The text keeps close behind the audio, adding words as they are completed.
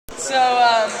So,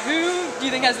 who do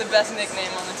you think has the best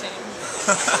nickname on the team?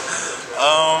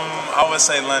 I would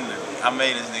say London. I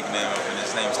made his nickname up, and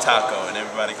his name's Taco, and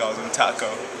everybody calls him Taco.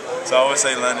 So I would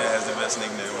say London has the best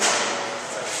nickname on the team.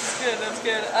 That's good, that's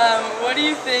good. What do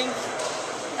you think,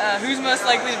 who's most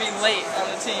likely to be late on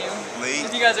the team? Late?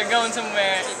 If you guys are going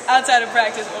somewhere outside of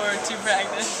practice or to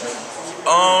practice?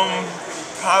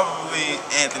 Probably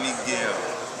Anthony Gill.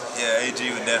 Yeah, AG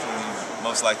would definitely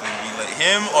most likely be late.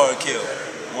 Him or Kill.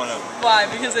 One of them.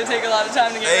 Why? Because they take a lot of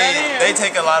time to get ready? They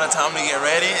take a lot of time to get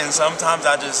ready, and sometimes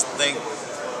I just think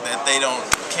that they don't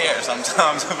care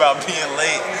sometimes about being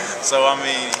late. So, I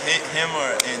mean, him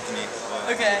or Anthony.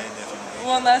 Okay.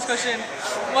 One last question.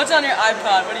 What's on your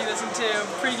iPod? What do you listen to?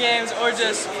 Pre-games or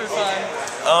just for fun?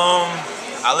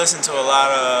 I listen to a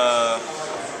lot of,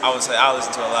 I listen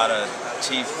to a lot of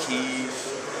Chief Keef,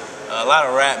 a lot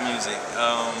of rap music.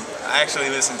 I actually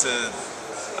listen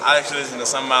to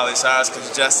some Miley Cyrus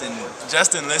because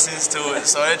Justin listens to it,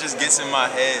 so it just gets in my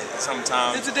head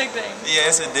sometimes. It's addicting. Yeah,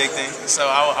 it's addicting. So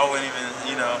I wouldn't even,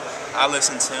 I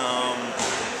listen to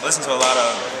a lot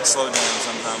of slow jams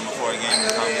sometimes before a game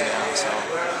to calm me down. So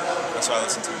that's what I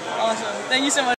listen to. Awesome. Thank you so much.